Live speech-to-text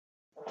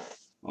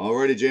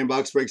Alrighty, Jane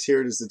Box Breaks here.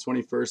 It is the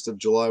 21st of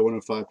July,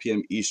 1:05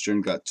 p.m.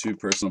 Eastern. Got two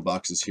personal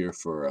boxes here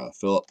for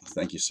Phillip.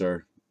 Thank you,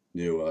 sir.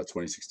 New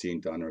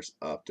 2016 Donruss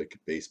Optic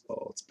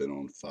baseball. It's been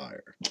on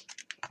fire.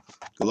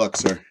 Good luck,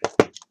 sir.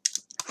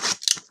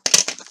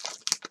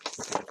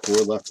 4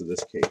 left of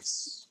this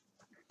case.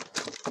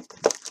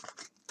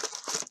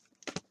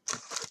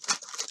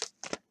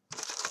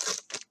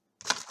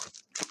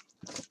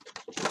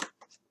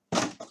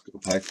 Go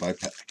pack by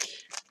pack.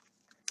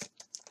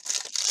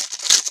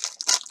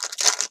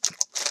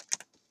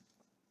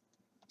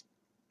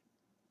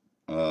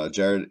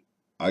 Jared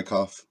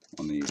Eichhoff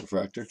on the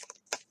refractor.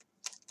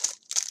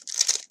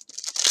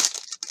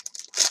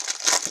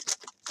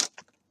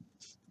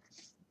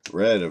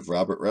 Red of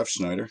Robert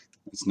Refschneider.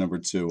 It's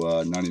numbered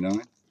to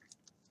 99.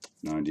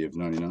 90 of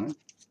 99.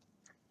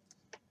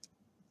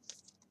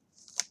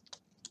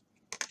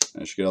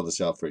 I should get all this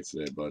out for you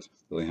today, bud.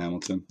 Billy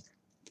Hamilton.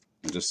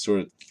 I just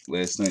sorted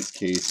last night's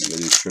case and I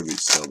got these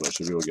tributes still, but I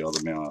should be able to get all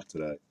the mail out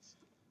today.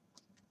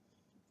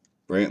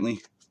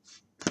 Brantley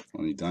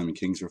on the Diamond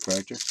Kings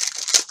refractor.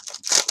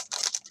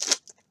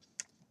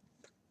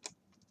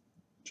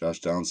 Josh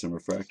Donaldson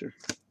refractor.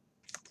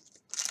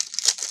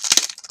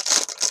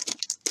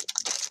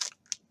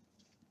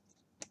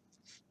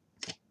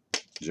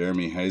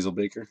 Jeremy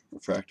Hazelbaker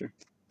refractor.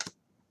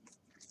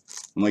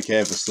 I'm like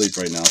half asleep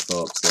right now,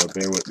 Phillip, so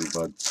bear with me,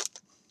 bud.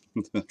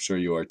 I'm sure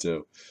you are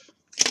too.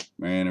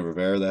 Mariano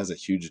Rivera, that has a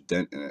huge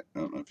dent in it. I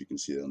don't know if you can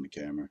see that on the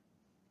camera.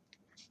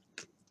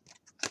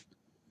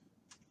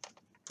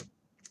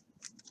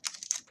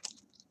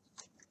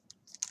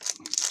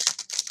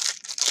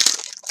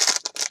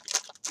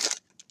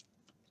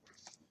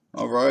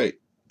 All right,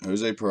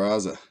 Jose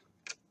Peraza,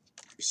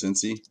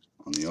 Cincy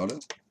on the auto.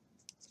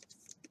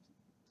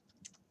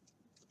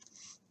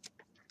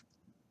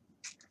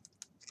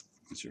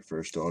 That's your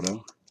first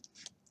auto.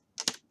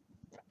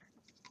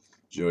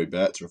 Joey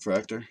Bats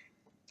refractor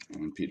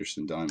and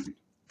Peterson diamond.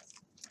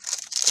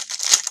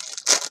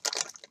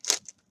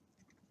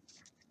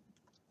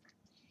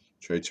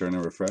 Trey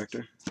Turner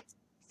refractor.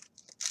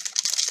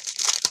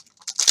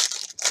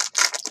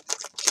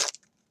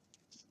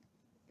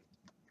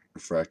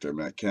 Refractor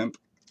Matt Kemp,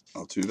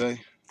 Altuve.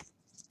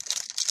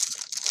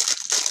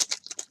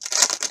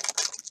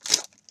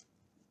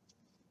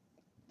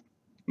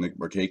 Nick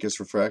Markakis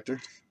refractor.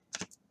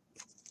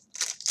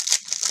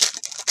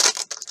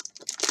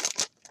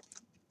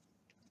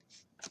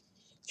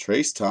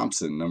 Trace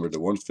Thompson, numbered to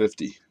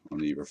 150 on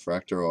the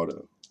refractor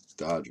auto,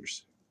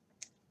 Dodgers.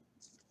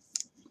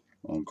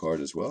 On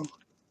card as well.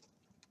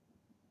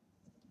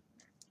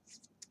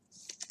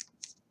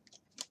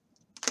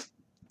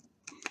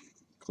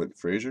 Clint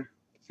Frazier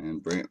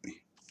and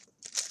Brantley.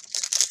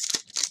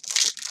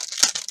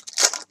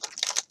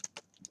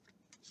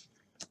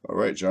 All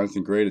right,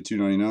 Jonathan Gray to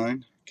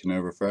 299, Cano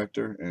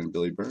refractor and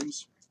Billy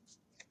Burns.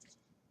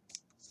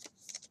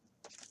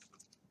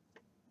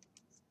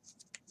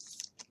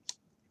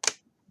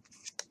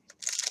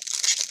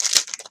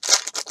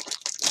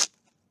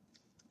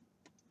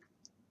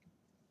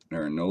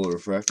 Aaron Nola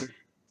refractor.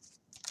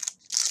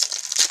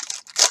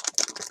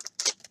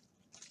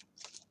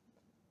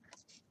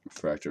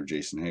 Refractor of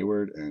Jason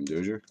Hayward and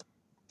Dozier.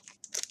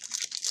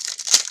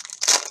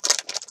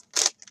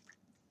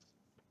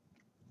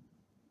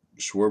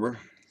 Schwarber.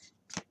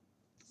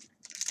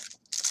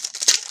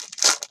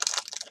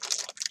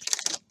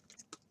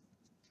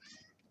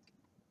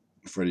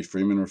 Freddie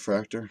Freeman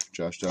refractor.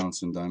 Josh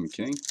Donaldson Diamond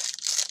King.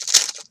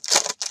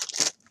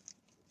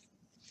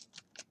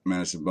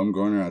 Madison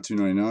Bumgarner out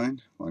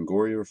 299.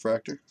 Longoria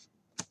refractor.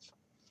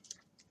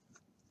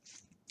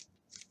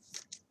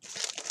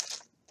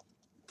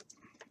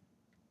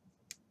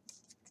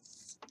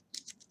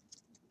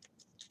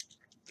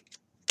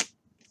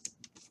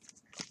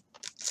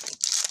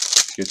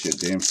 Get you a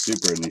damn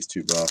super in these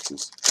two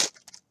boxes.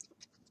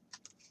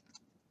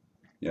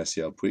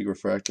 Yasiel Puig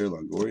refractor,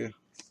 Longoria.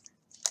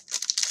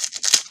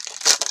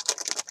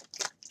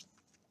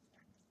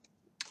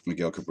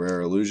 Miguel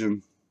Cabrera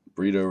illusion,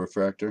 Brito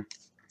refractor.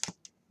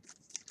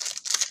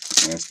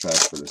 Last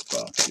pass for this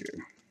box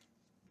here.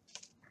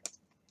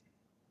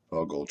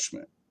 Paul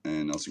Goldschmidt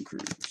and Nelson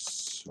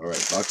Cruz. All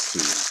right, box 2.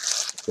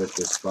 Fit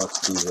this box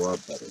 2 a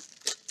lot better.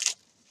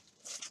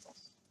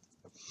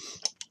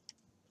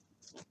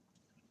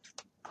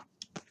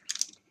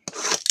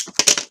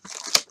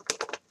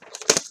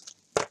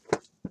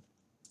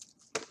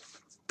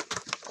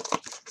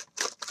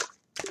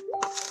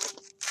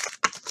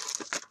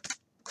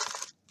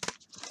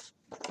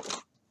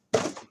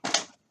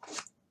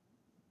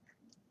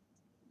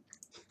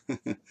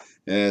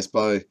 Yeah, it's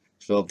probably,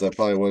 Phillip, that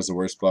probably was the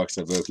worst box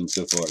I've opened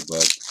so far,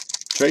 but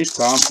Trace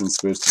Thompson's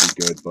supposed to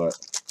be good, but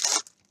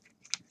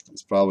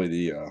it's probably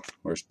the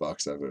worst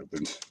box I've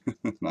opened.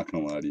 Not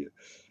gonna lie to you.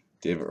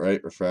 David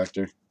Wright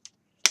refractor.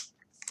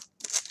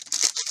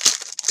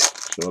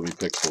 So let me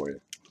pick for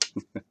you.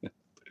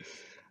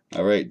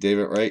 All right,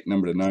 David Wright,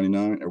 number to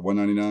 99 or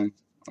 199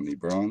 on the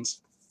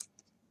bronze.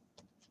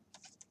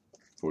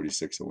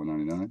 46 of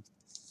 199.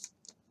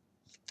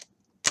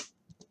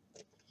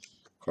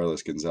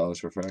 Carlos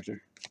Gonzalez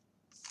refractor.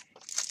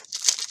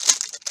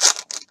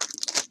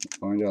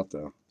 find out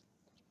though.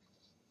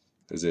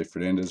 Jose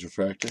Fernandez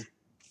refractor.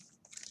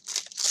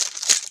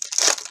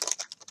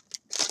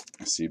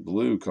 I see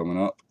blue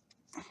coming up.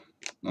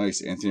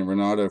 Nice, Anthony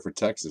Renato for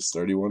Texas,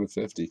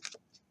 31/50.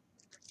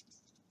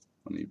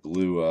 On the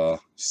blue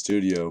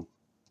studio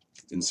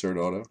insert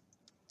auto.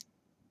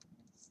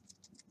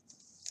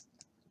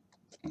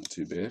 Not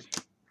too bad.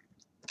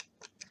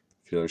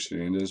 Felix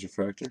Hernandez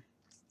refractor.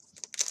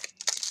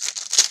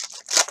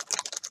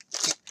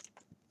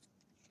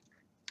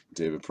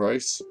 David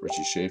Price,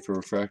 Richie Schaefer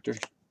refractor.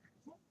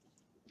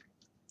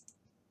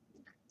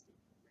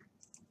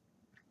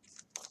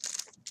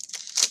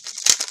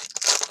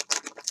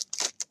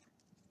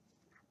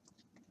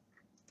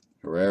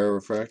 Herrera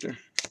refractor.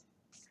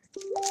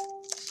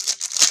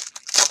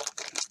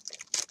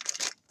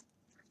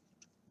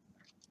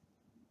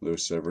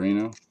 Luis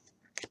Severino.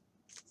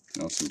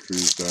 Nelson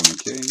Cruz Diamond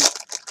King.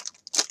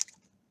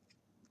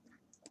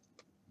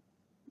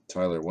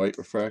 Tyler White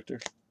refractor.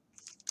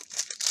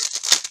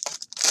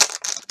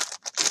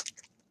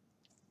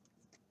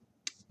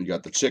 We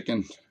got the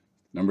chicken,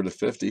 number to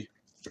 50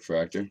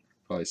 refractor.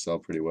 Probably sell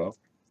pretty well.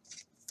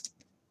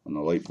 On the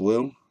light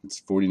blue,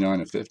 it's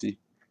 49/50.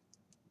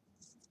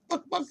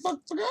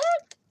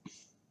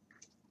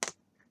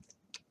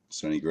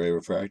 Sonny Gray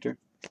refractor.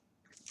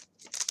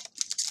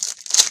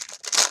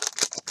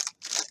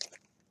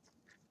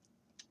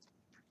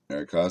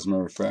 Eric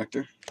Hosmer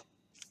refractor.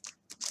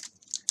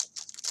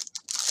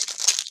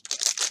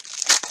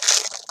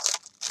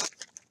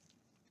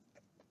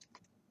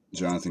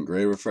 Jonathan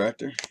Gray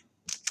refractor.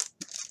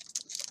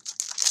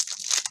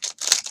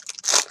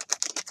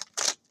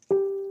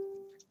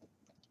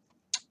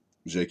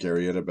 Jake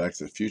Arrieta, Back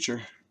to the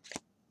Future.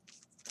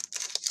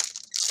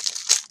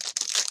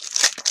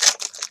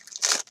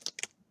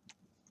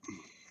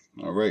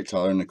 All right,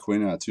 Tyler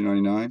McQuinn out of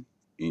 299.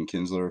 Ian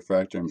Kinsler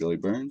refractor and Billy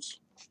Burns.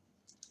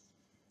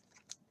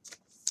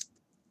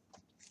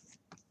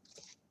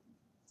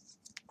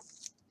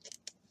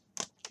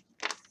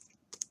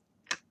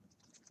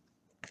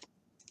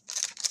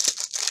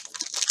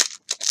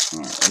 All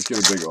right, let's get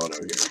a big auto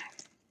here.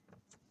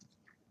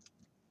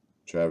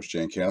 Travis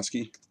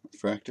Jankowski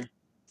refractor.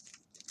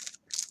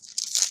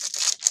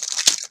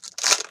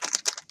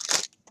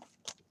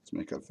 Let's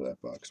make up for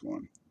that box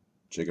one.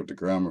 Jacob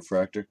deGrom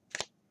refractor.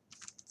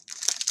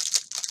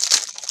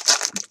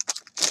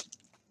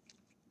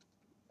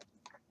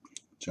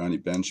 Johnny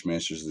Bench,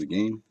 Masters of the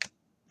Game.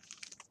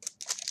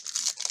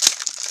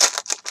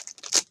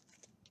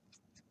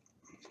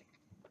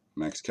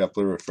 Max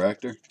Kepler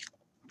refractor.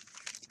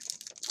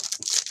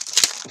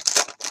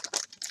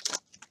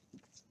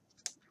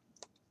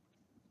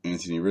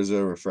 Anthony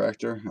Rizzo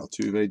refractor.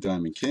 Altuve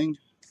Diamond King.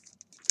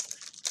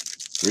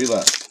 3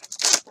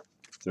 left.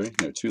 3?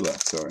 No, 2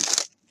 left, sorry.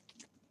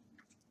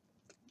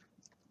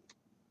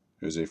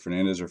 Jose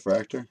Fernandez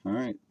refractor.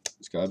 Alright.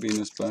 It's gotta be in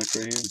this black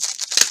right here.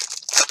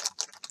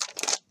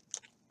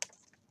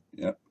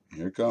 Yep,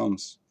 here it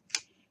comes.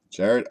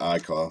 Jared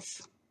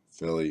Eichhoff.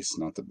 Phillies,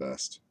 not the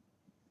best.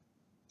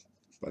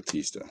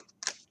 Bautista.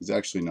 He's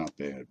actually not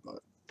bad,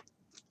 but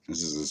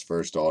this is his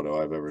first auto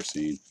I've ever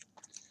seen.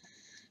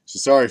 So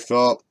sorry,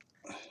 Phillip.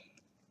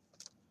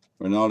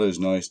 Ronaldo's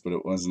nice, but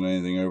it wasn't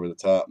anything over the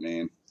top,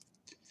 man.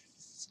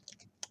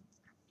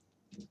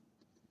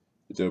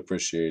 I do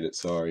appreciate it.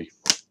 Sorry.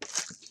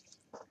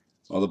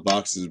 All the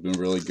boxes have been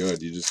really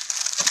good. You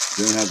just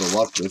didn't have the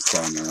luck this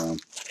time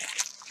around.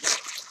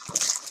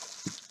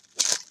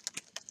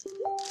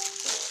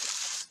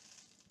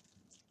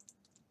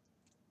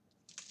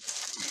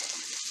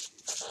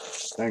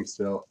 Thanks,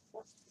 Phil.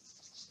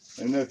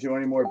 I don't know if you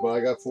want any more, but I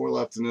got 4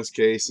 left in this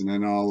case, and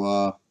then I'll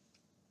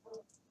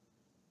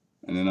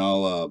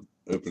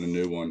open a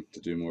new one to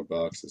do more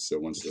boxes. So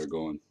once they're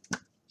going,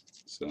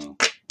 so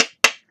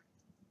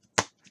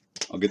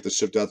I'll get this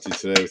shipped out to you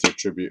today with your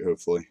tribute.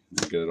 Hopefully,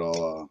 I'll get it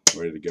all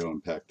ready to go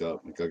and packed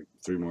up. Like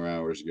 3 more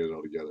hours to get it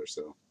all together.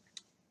 So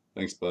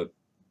thanks, bud.